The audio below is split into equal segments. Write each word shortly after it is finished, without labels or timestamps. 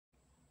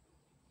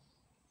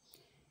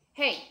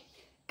Hey,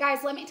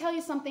 guys, let me tell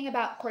you something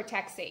about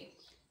cortexi.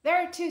 There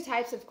are two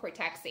types of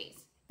cortexis.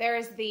 There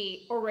is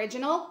the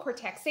original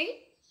cortexi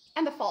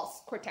and the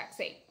false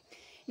cortexi.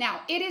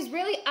 Now, it is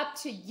really up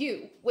to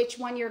you which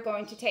one you're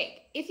going to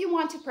take. If you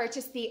want to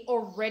purchase the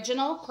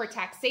original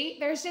cortexi,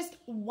 there's just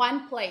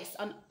one place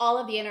on all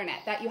of the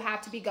internet that you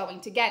have to be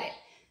going to get it.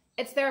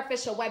 It's their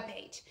official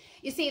webpage.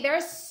 You see,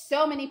 there's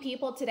so many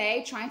people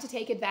today trying to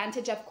take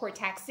advantage of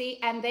cortexi,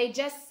 and they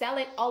just sell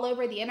it all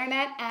over the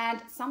internet,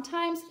 and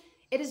sometimes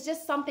it is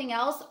just something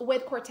else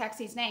with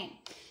cortexi's name.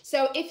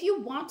 So if you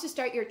want to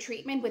start your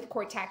treatment with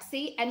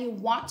cortexi and you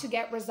want to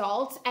get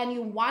results and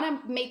you want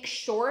to make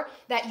sure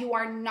that you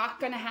are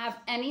not going to have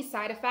any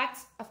side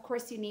effects, of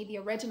course you need the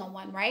original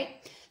one,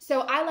 right?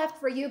 So I left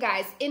for you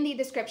guys in the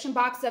description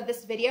box of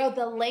this video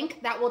the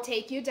link that will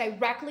take you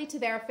directly to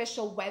their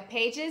official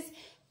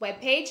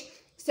webpage,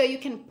 so you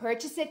can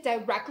purchase it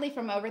directly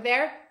from over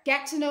there,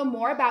 get to know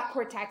more about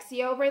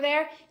cortexi over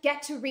there,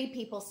 get to read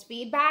people's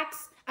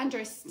feedbacks,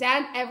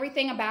 understand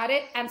everything about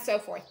it, and so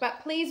forth.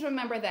 But please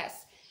remember this: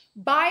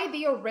 buy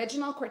the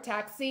original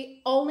cortexi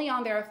only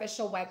on their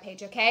official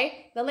webpage,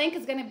 okay? The link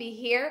is going to be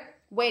here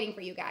waiting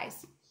for you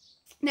guys.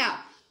 Now,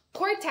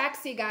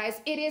 cortexi,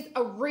 guys, it is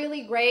a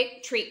really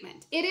great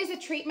treatment. It is a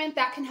treatment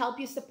that can help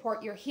you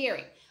support your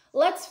hearing.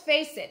 Let's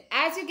face it,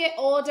 as you get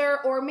older,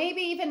 or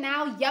maybe even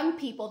now young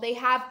people, they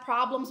have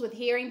problems with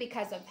hearing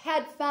because of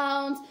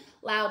headphones,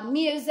 loud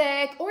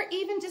music, or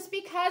even just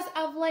because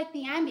of like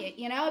the ambient,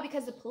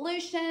 because of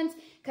pollutions,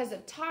 because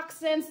of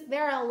toxins.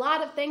 There are a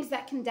lot of things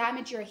that can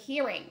damage your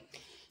hearing.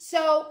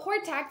 So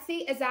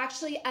cortexi is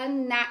actually a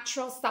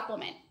natural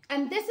supplement.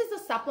 And this is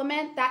a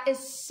supplement that is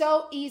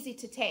so easy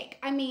to take.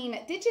 I mean,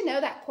 did you know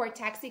that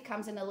cortexi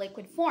comes in a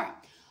liquid form?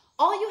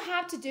 All you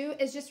have to do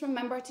is just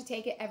remember to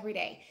take it every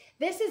day.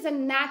 This is a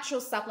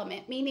natural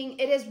supplement, meaning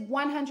it is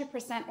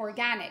 100%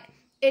 organic.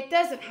 It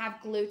doesn't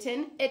have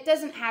gluten, it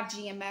doesn't have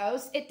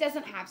GMOs, it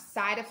doesn't have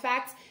side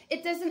effects,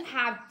 it doesn't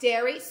have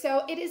dairy,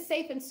 so it is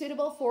safe and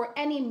suitable for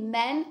any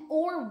men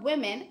or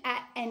women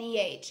at any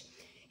age.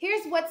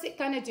 Here's what's it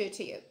going to do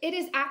to you. It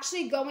is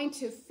actually going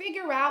to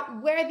figure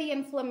out where the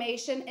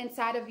inflammation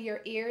inside of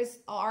your ears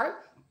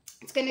are.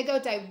 It's going to go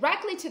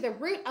directly to the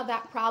root of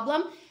that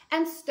problem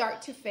and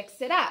start to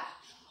fix it up.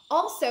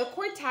 Also,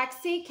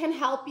 cortexi can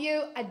help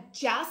you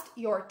adjust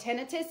your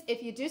tinnitus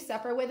if you do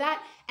suffer with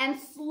that and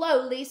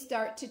slowly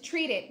start to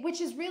treat it,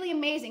 which is really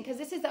amazing because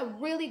this is a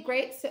really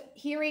great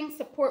hearing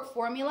support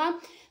formula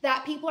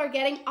that people are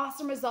getting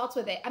awesome results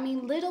with it. I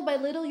mean, little by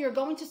little, you're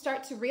going to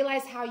start to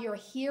realize how your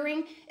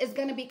hearing is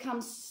going to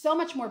become so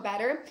much more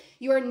better.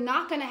 You're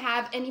not going to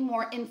have any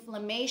more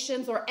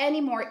inflammations or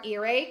any more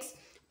earaches.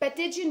 But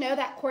did you know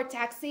that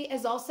cortexi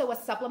is also a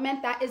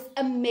supplement that is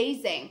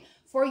amazing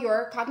for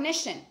your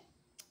cognition?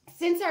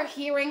 Since our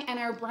hearing and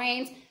our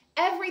brains,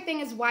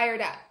 everything is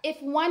wired up.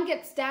 If one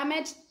gets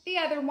damaged, the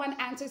other one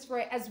answers for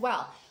it as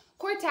well.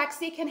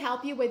 Cortexi can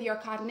help you with your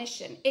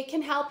cognition. It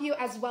can help you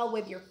as well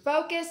with your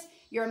focus,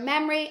 your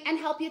memory, and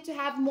help you to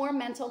have more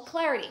mental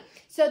clarity.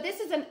 So this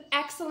is an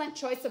excellent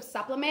choice of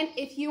supplement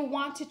if you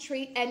want to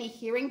treat any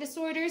hearing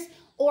disorders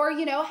or,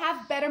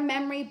 have better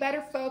memory,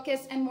 better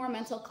focus, and more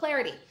mental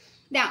clarity.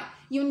 Now,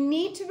 you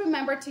need to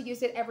remember to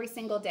use it every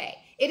single day.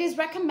 It is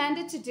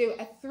recommended to do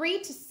a 3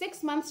 to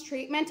 6 months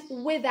treatment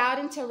without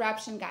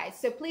interruption, guys.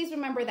 So please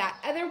remember that.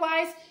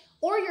 Otherwise,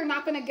 or you're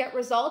not going to get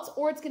results,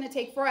 or it's going to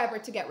take forever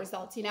to get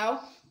results,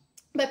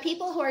 But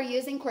people who are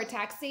using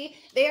cortexi,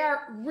 they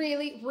are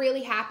really,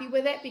 really happy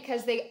with it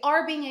because they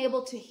are being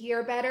able to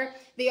hear better.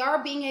 They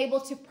are being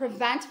able to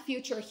prevent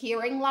future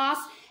hearing loss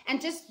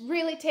and just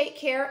really take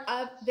care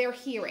of their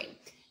hearing.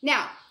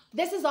 Now,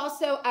 this is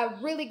also a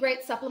really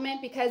great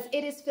supplement because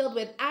it is filled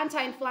with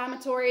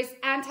anti-inflammatories,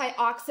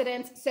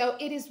 antioxidants, so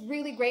it is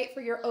really great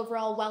for your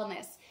overall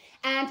wellness.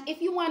 And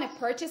if you want to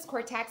purchase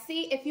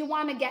cortexi, if you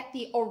want to get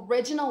the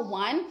original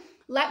one,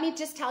 let me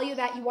just tell you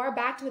that you are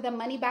backed with a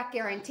money-back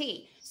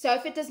guarantee. So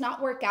if it does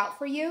not work out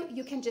for you,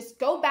 you can just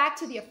go back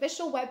to the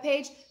official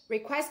webpage,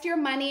 request your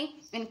money,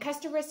 and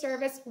customer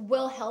service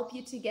will help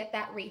you to get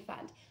that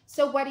refund.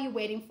 So what are you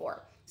waiting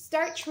for?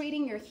 Start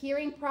treating your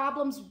hearing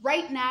problems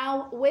right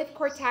now with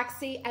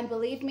cortexi, and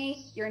believe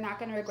me, you're not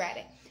going to regret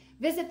it.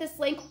 Visit this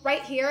link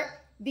right here,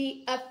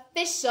 the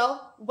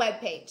official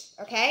webpage,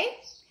 okay?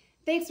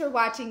 Thanks for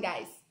watching,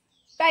 guys.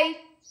 Bye.